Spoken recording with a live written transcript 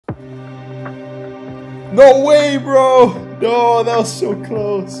No way, bro! No, that was so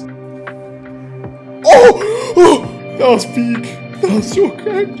close. Oh! Oh! That was peak. That was so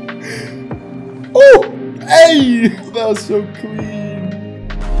good. Oh! Hey! That was so clean.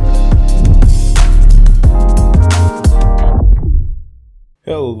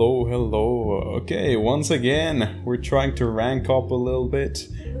 Hello, hello. Okay, once again, we're trying to rank up a little bit.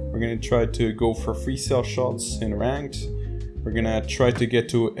 We're gonna try to go for freestyle shots in ranked. We're gonna try to get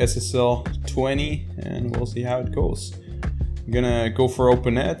to SSL 20 and we'll see how it goes. I'm gonna go for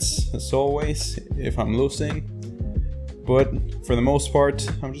open nets as always if I'm losing. But for the most part,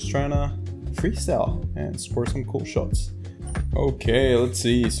 I'm just trying to freestyle and score some cool shots. Okay, let's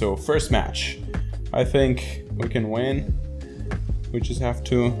see. So first match. I think we can win. We just have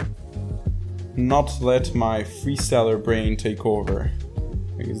to not let my freestyler brain take over.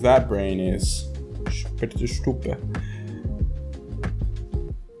 Because that brain is pretty stupid.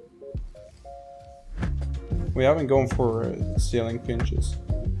 We haven't gone for ceiling pinches.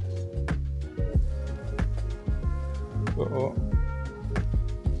 Uh-oh.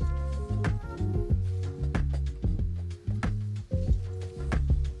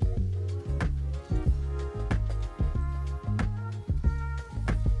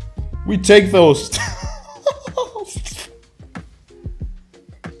 We take those.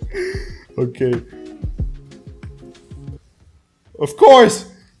 Okay. Of course,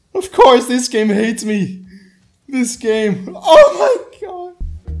 this game hates me. This game. Oh my god.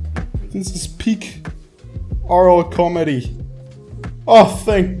 This is peak oral comedy. Oh,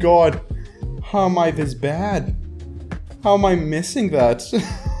 thank God. How am I this bad? How am I missing that?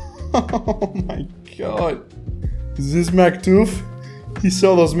 Oh my god. Is this Maktuf? He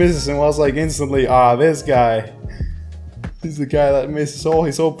saw those misses and was like instantly, ah, this guy. He's the guy that misses all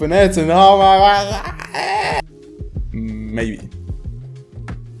his open nets and oh my god. Maybe.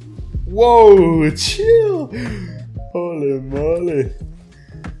 Whoa, chill. Holy moly.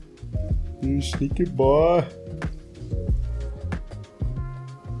 You sneaky boy.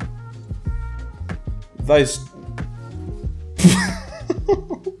 That is...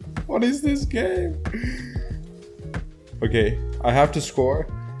 What is this game? Okay, I have to score.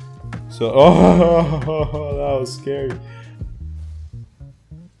 So, oh, that was scary.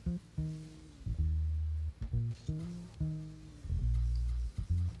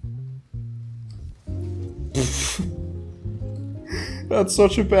 That's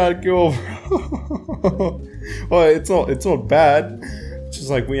such a bad goal, bro. Well, it's not bad. It's just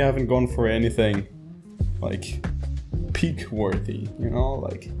like we haven't gone for anything like peak worthy, you know,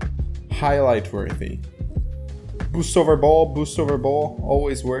 like highlight worthy. Boost over ball,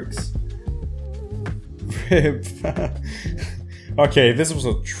 always works. Okay, this was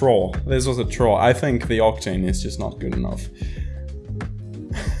a troll. I think the octane is just not good enough.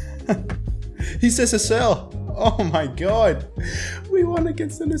 He's SSL. Oh my god. We won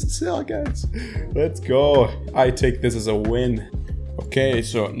against an SSL, guys. Let's go. I take this as a win. Okay,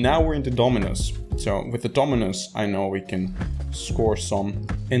 so now we're into dominoes. So with the dominoes, I know we can score some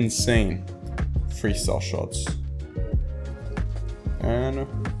insane freestyle shots. And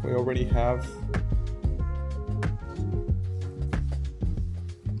we already have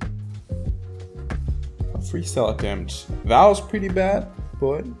a freestyle attempt. That was pretty bad,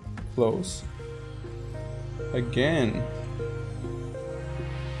 but close. Again.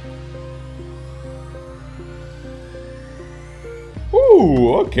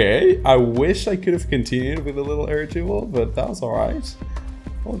 Ooh, okay. I wish I could have continued with a little air dribble, but that was alright.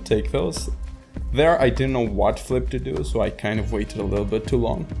 I'll take those. There, I didn't know what flip to do, so I kind of waited a little bit too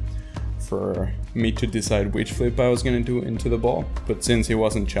long for me to decide which flip I was gonna do into the ball. But since he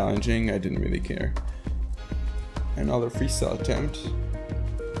wasn't challenging, I didn't really care. Another freestyle attempt.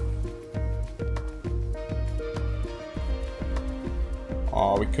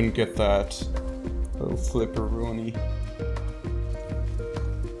 Oh, we couldn't get that little flipper-rooney.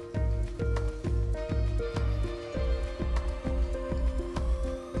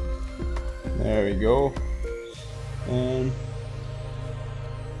 There we go. And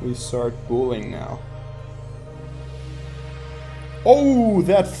we start bowling now. Oh,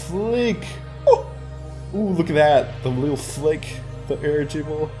 that flick! Oh, ooh, look at that. The little flick, the air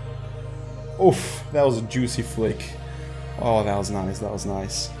dribble. Oof, that was a juicy flick. Oh, that was nice, that was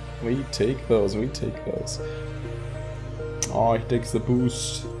nice. We take those, we take those. Oh, he takes the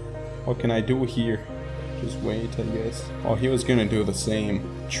boost. What can I do here? Just wait, I guess. Oh, he was gonna do the same.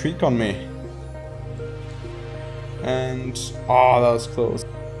 Trick on me. And... oh, that was close.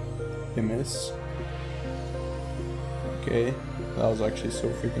 He missed. Okay, that was actually so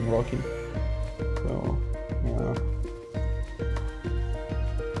freaking rocky. So, yeah.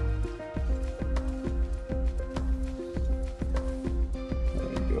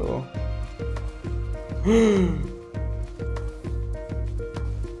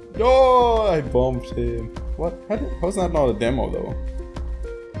 Oh, I bumped him. What? How's that not a demo though?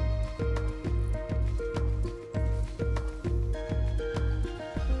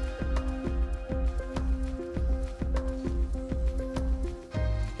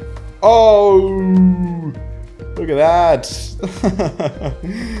 Oh, look at that.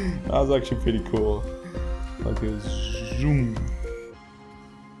 That was actually pretty cool. Like a zoom.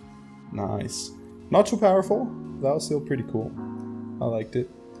 Nice. Not too powerful. That was still pretty cool. I liked it.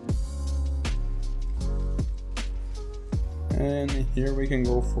 And here we can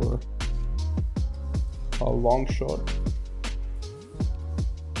go for a long shot.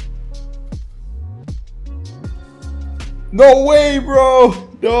 No way, bro!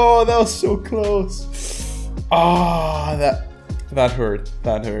 No, that was so close. Ah, that hurt.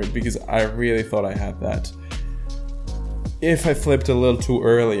 That hurt because I really thought I had that. If I flipped a little too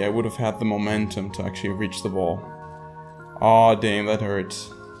early, I would have had the momentum to actually reach the ball. Ah, damn, that hurt.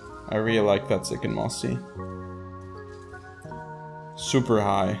 I really like that second Mossy. Super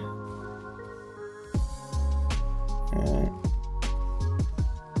high.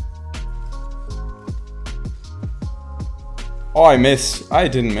 Oh, I missed. I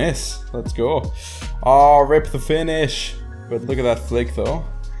didn't miss. Let's go. Oh, rip the finish. But look at that flick though.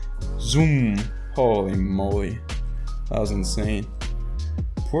 Zoom. Holy moly. That was insane.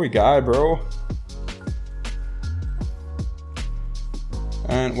 Poor guy, bro.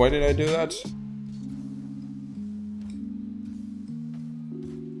 And why did I do that?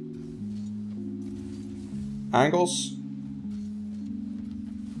 Angles?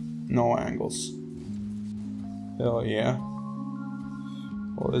 No angles. Hell yeah.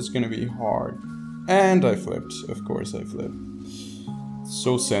 Well, it's gonna be hard. And I flipped. Of course I flipped.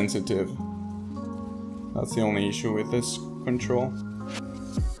 So sensitive. That's the only issue with this control.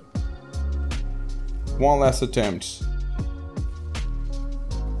 One last attempt.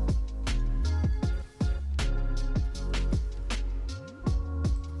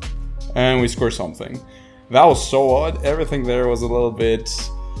 And we score something. That was so odd. Everything there was a little bit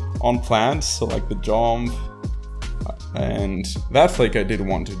unplanned. So like the jump. And that flick I didn't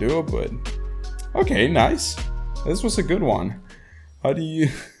want to do, but... Okay, nice. This was a good one. How do you...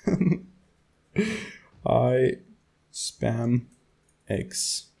 I spam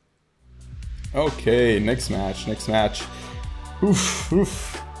X. Okay, next match. Oof,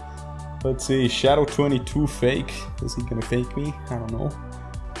 oof. Let's see, Shadow 22 fake. Is he gonna fake me? I don't know.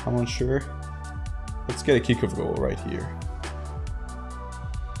 I'm unsure. Let's get a kick of goal right here.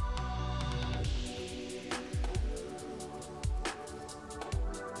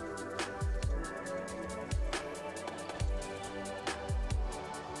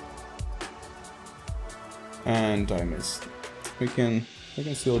 And I missed. We can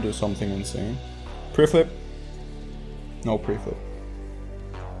still do something insane. Pre-flip? No pre-flip.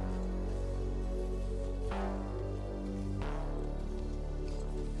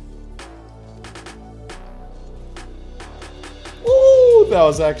 Ooh, that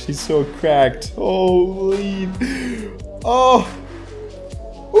was actually so cracked. Holy. Oh.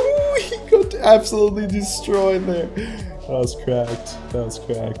 Ooh, he got absolutely destroyed there. That was cracked. That was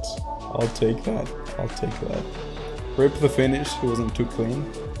cracked. I'll take that. I'll take that. Rip the finish, it wasn't too clean.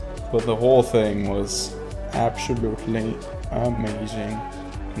 But the whole thing was absolutely amazing.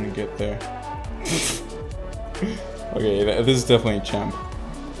 Can you get there? Okay, this is definitely a champ.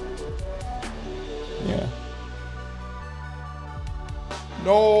 Yeah.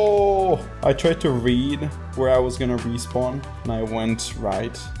 No! I tried to read where I was gonna respawn, and I went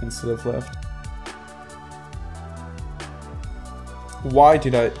right instead of left. Why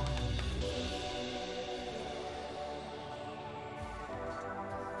did I...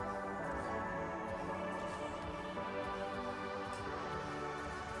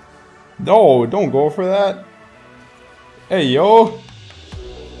 No, don't go for that. Hey, yo.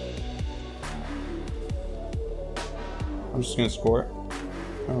 I'm just gonna score it.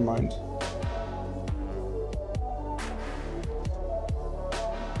 Never mind.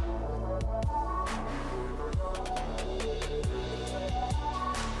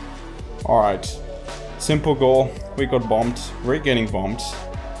 Alright. Simple goal. We got bumped. We're getting bumped.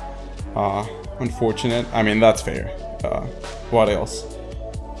 Unfortunate. I mean, that's fair. What else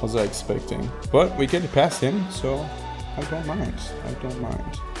was I expecting? But we get it past him, so I don't mind. I don't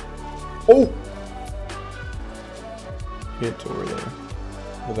mind. Oh! Hit over there.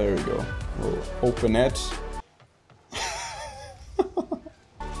 Oh, there we go. We'll open it.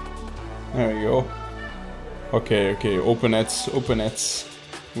 There we go. Okay, okay. Open nets. Open nets.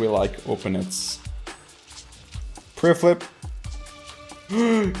 We like open nets. Pre-flip.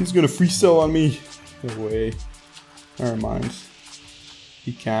 He's gonna freestyle on me. No way. Never mind.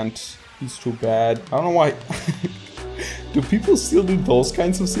 He can't. He's too bad. I don't know why. Do people still do those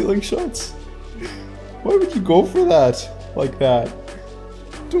kinds of ceiling shots? Why would you go for that? Like that?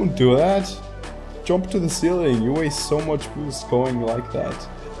 Don't do that. Jump to the ceiling. You waste so much boost going like that.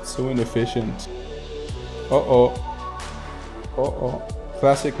 So inefficient. Uh-oh. Uh-oh.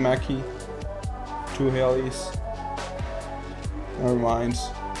 Classic Mackie. 2 helis. Never mind.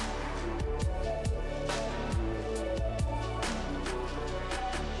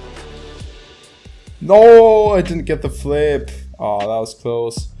 No, I didn't get the flip. Oh, that was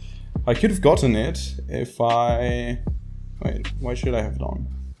close. I could have gotten it if I... Wait, why should I have done?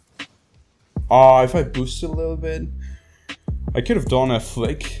 Ah, if I boosted a little bit. I could have done a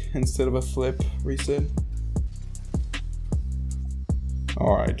flick instead of a flip reset.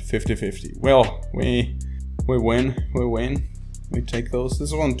 Alright, 50-50. Well, we win, we win. We take those.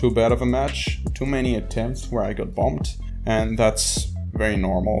 This wasn't too bad of a match. Too many attempts where I got bumped. And that's very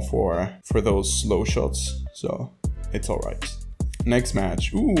normal for those slow shots. So, it's alright. Next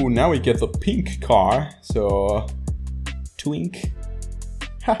match. Ooh, now we get the pink car. So, twink.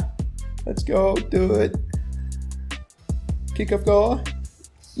 Ha! Let's go, do it. Kick off goal.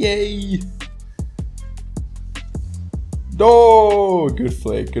 Yay! No! Good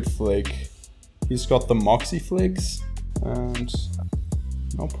flick, good flick. He's got the Moxie flicks. And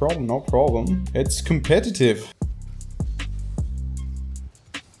no problem, no problem. It's competitive.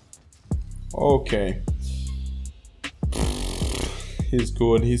 Okay. He's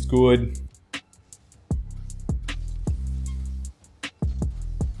good, he's good.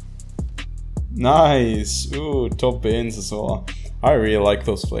 Nice! Ooh, top bins as well. I really like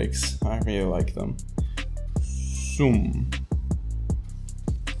those flakes. I really like them. Zoom.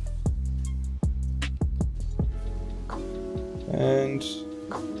 And...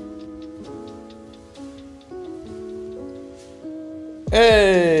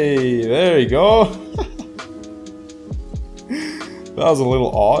 Hey! There you go! That was a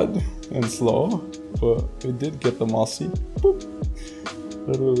little odd and slow, but we did get the mossy. Boop.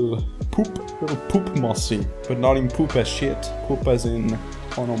 Little poop mossy, but not in poop as shit. Poop as in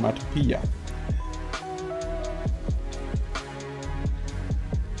onomatopoeia.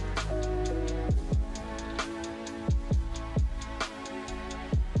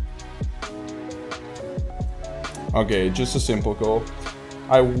 Okay, just a simple goal.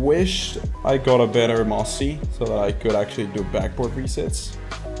 I wished I got a better mossy so that I could actually do backboard resets,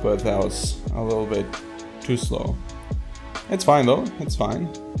 but that was a little bit too slow. It's fine though, it's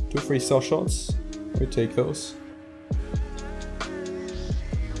fine. 2 freestyle shots, we take those.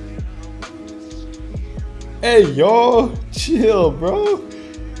 Hey yo, chill bro.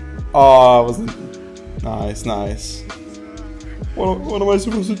 Oh, I wasn't. Nice, nice. What am I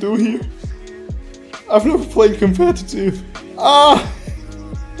supposed to do here? I've never played competitive. Ah!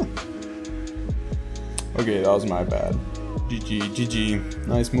 Okay, that was my bad. GG, GG.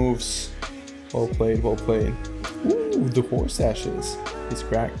 Nice moves. Well played, well played. Ooh, the horse ashes. He's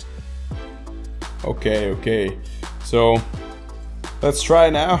cracked. Okay, okay. So, let's try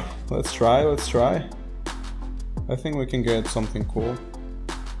now. Let's try, let's try. I think we can get something cool.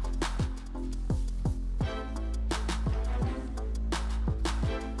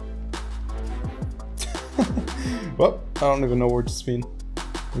 Well, I don't even know where to spin.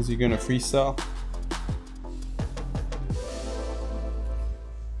 Is he gonna freestyle?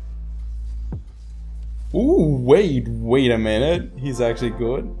 Ooh, wait a minute. He's actually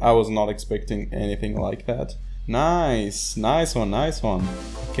good. I was not expecting anything like that. Nice, nice one, nice one.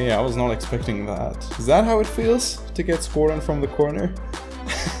 Okay, I was not expecting that. Is that how it feels to get scored on from the corner?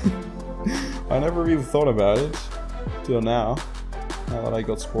 I never even thought about it till now. Now that I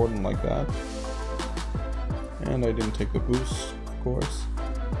got scored on like that. And I didn't take the boost, of course.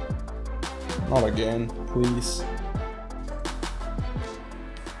 Not again, please.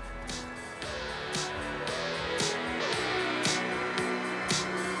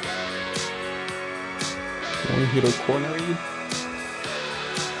 One hit a corner read.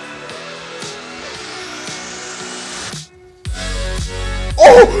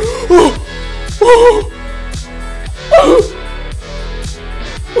 Oh! Oh! Oh!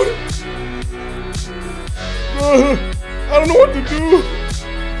 Oh! I don't know what to do.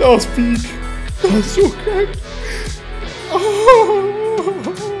 That was peak. That was so cracked. Oh,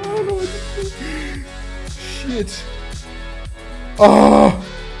 I don't know what to do. Shit. Ah,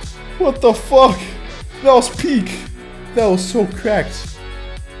 what the fuck? That was peak. That was so cracked.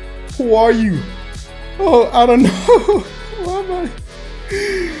 Who are you? Oh, I don't know. Who am I?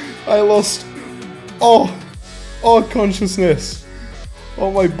 I lost all consciousness.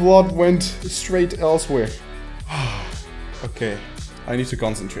 Oh, my blood went straight elsewhere. Okay, I need to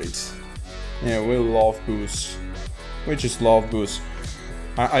concentrate. Yeah, we love boost. We just love boost.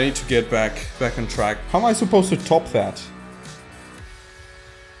 I need to get back on track. How am I supposed to top that?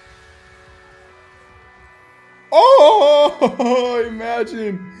 Oh,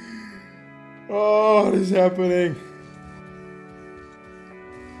 imagine. Oh, what is happening?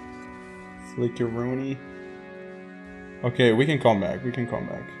 Flickeroni. Okay, we can come back. We can come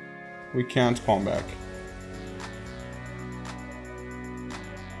back. We can't come back.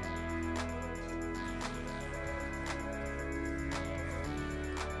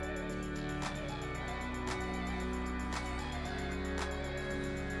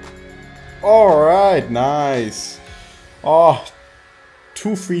 Alright, nice. Oh, 2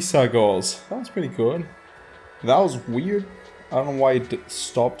 freestyle goals. That was pretty good. That was weird. I don't know why it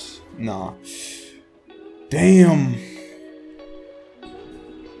stopped. Nah. Damn.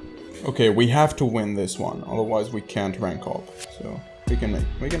 Okay, we have to win this one. Otherwise we can't rank up. So we can do it.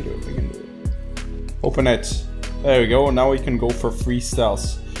 We can do it. Open it. There we go. Now we can go for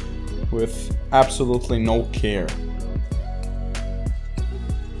freestyles with absolutely no care.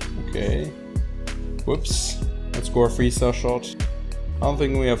 Okay. Whoops. Let's score a freestyle shot. I don't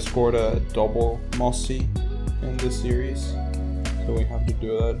think we have scored a double mossy in this series. So we have to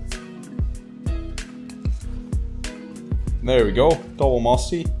do that. There we go. Double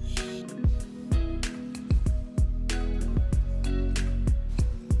mossy.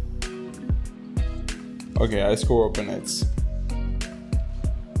 Okay, I score open nets.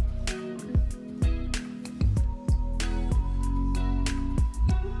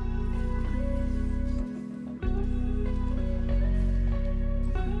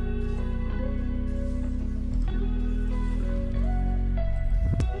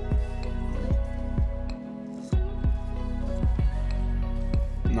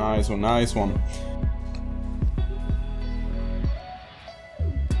 Nice one, nice one.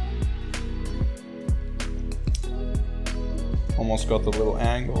 Almost got the little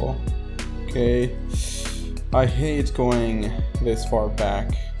angle. Okay. I hate going this far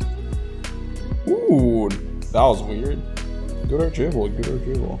back. Ooh, that was weird. Good or dribble, good or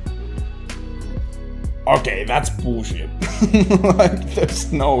dribble. Okay, that's bullshit. Like,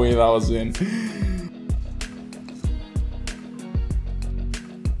 there's no way that was in.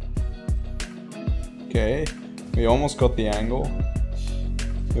 Okay, we almost got the angle.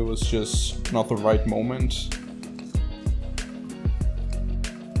 It was just not the right moment.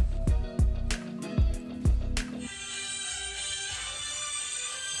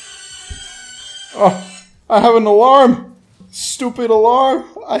 Oh, I have an alarm! Stupid alarm!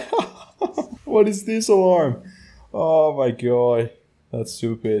 What is this alarm? Oh my god, that's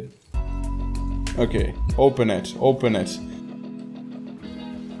stupid. Okay, open it, open it.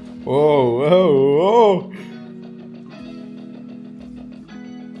 Whoa, whoa, whoa!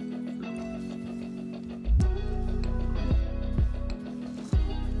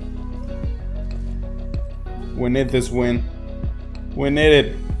 We need this win. We need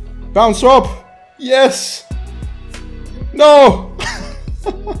it. Bounce up! Yes! No!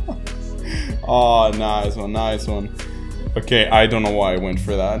 Oh, nice one, nice one. Okay, I don't know why I went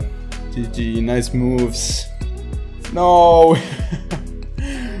for that. GG, nice moves. No!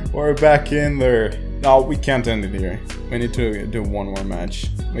 We're back in there. No, we can't end it here. We need to do one more match.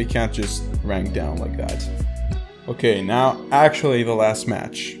 We can't just rank down like that. Okay, now actually the last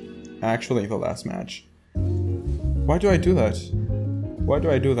match. Actually the last match. Why do I do that? Why do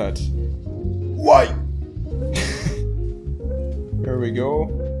I do that? Why? Here we go.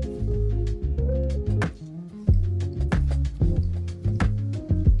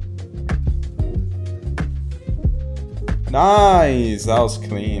 Nice! That was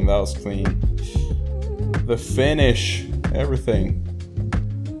clean, that was clean. The finish, everything.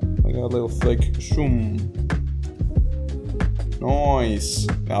 I got a little flick. Shoom. Nice.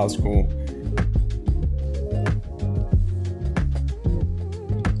 That was cool.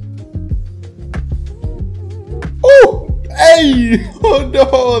 Oh! Hey! Oh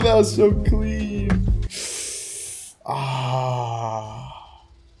no, that was so clean. Ah.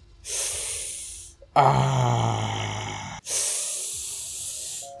 Ah.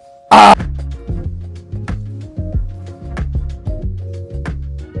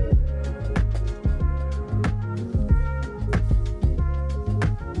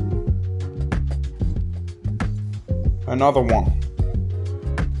 Another one.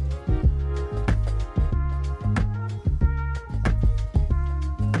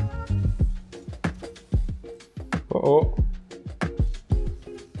 Uh-oh.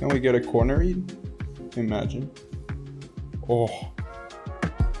 Can we get a corner read? Imagine. Oh.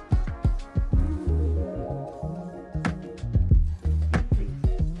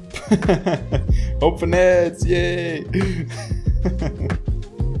 Open nets, yay!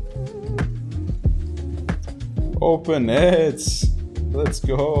 Open nets! Let's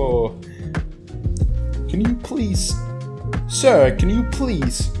go! Can you please... Sir, can you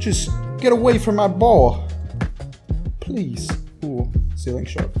please just get away from my ball? Please. Ooh, ceiling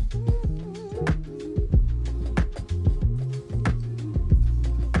shot.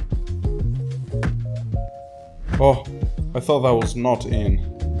 Oh, I thought that was not in.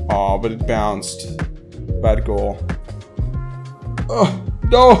 Oh, but it bounced. Bad goal. Oh,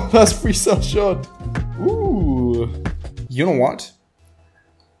 no, that's freestyle shot. Ooh. You know what?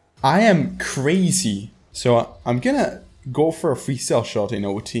 I am crazy. So I'm gonna go for a freestyle shot in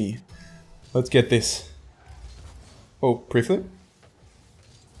OT. Let's get this. Oh, pre-flip?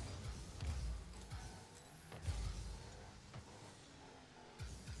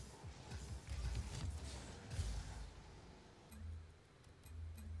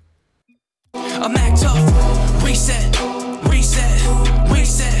 A Maktuf.